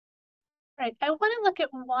Right, I want to look at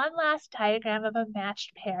one last diagram of a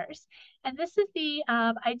matched pairs. And this is the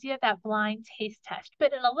idea of that blind taste test,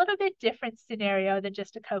 but in a little bit different scenario than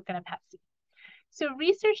just a Coke and a Pepsi. So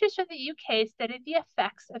researchers from the UK studied the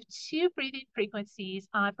effects of two breathing frequencies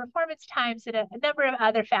on performance times and a number of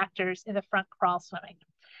other factors in the front crawl swimming.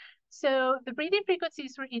 So the breathing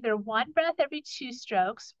frequencies were either one breath every 2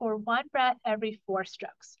 strokes or one breath every 4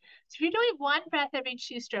 strokes. So if you're doing one breath every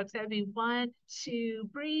 2 strokes, that would be 1, 2,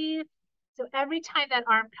 breathe. So every time that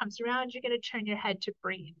arm comes around, you're going to turn your head to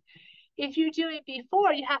breathe. If you're doing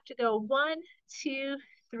before, you have to go 1, 2,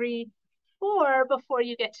 3, 4 before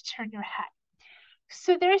you get to turn your head.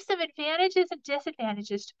 So there's some advantages and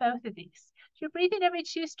disadvantages to both of these. If you're breathing every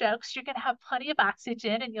 2 strokes, you're going to have plenty of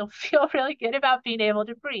oxygen and you'll feel really good about being able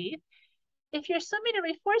to breathe. If you're swimming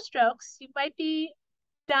every 4 strokes, you might be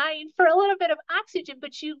dying for a little bit of oxygen,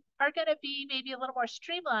 but you are going to be maybe a little more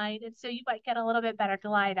streamlined, and so you might get a little bit better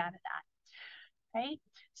glide out of that, right?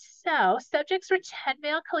 So subjects were 10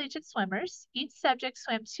 male collegiate swimmers. Each subject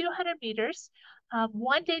swam 200 meters.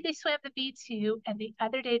 One day they swam the B2 and the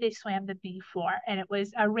other day they swam the B4, and it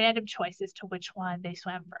was a random choice as to which one they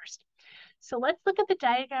swam first. So let's look at the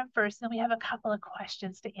diagram first, and then we have a couple of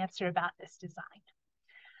questions to answer about this design.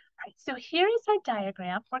 All right, so here is our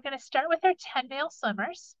diagram. We're going to start with our 10 male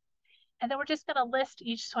swimmers, and then we're just going to list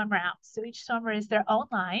each swimmer out. So each swimmer is their own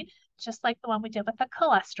line, just like the one we did with the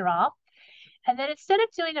cholesterol. And then instead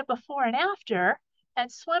of doing a before and after,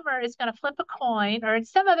 and swimmer is going to flip a coin or in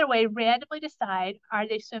some other way randomly decide, are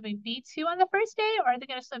they swimming B2 on the first day or are they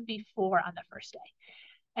going to swim B4 on the first day?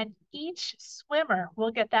 And each swimmer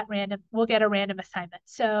will get a random assignment.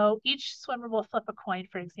 So each swimmer will flip a coin,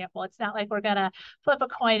 for example. It's not like we're going to flip a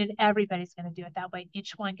coin and everybody's going to do it that way.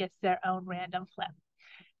 Each one gets their own random flip.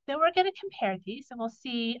 Then we're going to compare these and we'll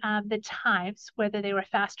see the times, whether they were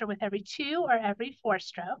faster with every 2 or every 4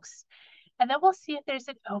 strokes. And then we'll see if there's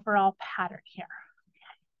an overall pattern here.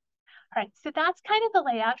 All right, so that's kind of the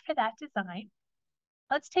layout for that design.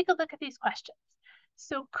 Let's take a look at these questions.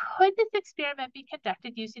 So could this experiment be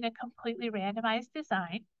conducted using a completely randomized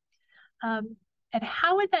design? And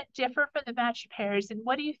how would that differ from the matched pairs? And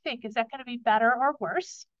what do you think? Is that going to be better or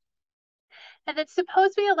worse? And then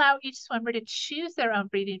suppose we allow each swimmer to choose their own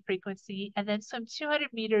breathing frequency and then swim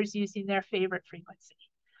 200 meters using their favorite frequency.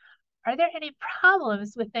 Are there any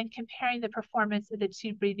problems with then comparing the performance of the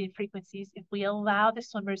two breathing frequencies if we allow the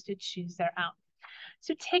swimmers to choose their own?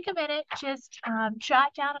 So take a minute, just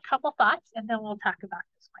jot down a couple thoughts, and then we'll talk about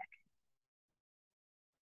this quick.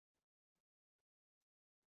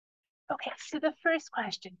 Okay, so the first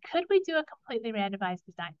question, could we do a completely randomized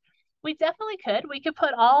design? We definitely could. We could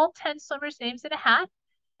put all 10 swimmers' names in a hat,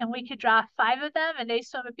 and we could draw 5 of them, and they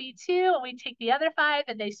swim a B2, and we take the other 5,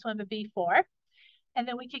 and they swim a B4, and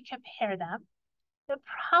then we could compare them. The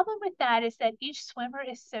problem with that is that each swimmer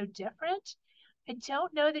is so different. I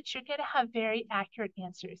don't know that you're going to have very accurate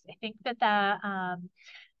answers. I think that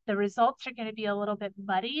the results are going to be a little bit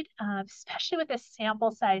muddied, especially with a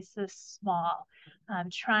sample size so small,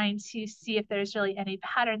 trying to see if there's really any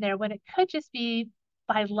pattern there when it could just be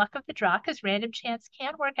by luck of the draw, because random chance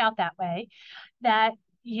can work out that way, that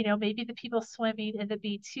maybe the people swimming in the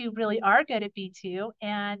B2 really are good at B2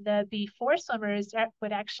 and the B4 swimmers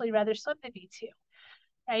would actually rather swim the B2.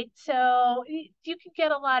 Right? So you can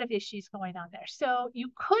get a lot of issues going on there. So you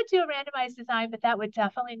could do a randomized design, but that would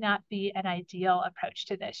definitely not be an ideal approach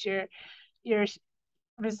to this. Your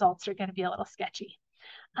results are going to be a little sketchy.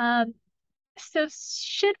 So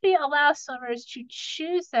should we allow swimmers to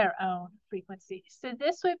choose their own frequency? So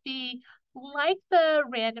this would be like the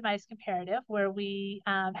randomized comparative where we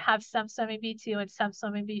have some swimming B2 and some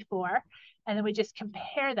swimming B4, and then we just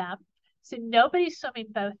compare them. So nobody's swimming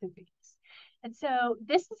both of these. And so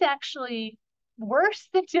this is actually worse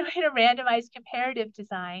than doing a randomized comparative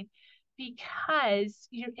design because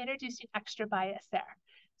you're introducing extra bias there.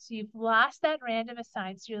 So you've lost that random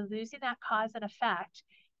assign, so you're losing that cause and effect,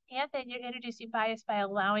 and then you're introducing bias by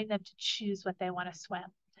allowing them to choose what they want to swim.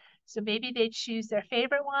 So maybe they choose their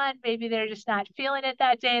favorite one, maybe they're just not feeling it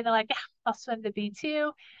that day and they're like, yeah, I'll swim the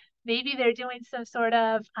B2. Maybe they're doing some sort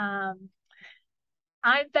of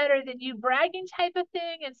I'm better than you bragging type of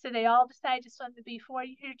thing. And so they all decide to swim the B4.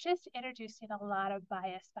 You're just introducing a lot of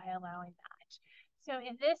bias by allowing that. So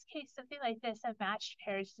in this case, something like this, a matched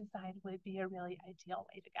pairs design would be a really ideal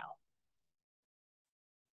way to go.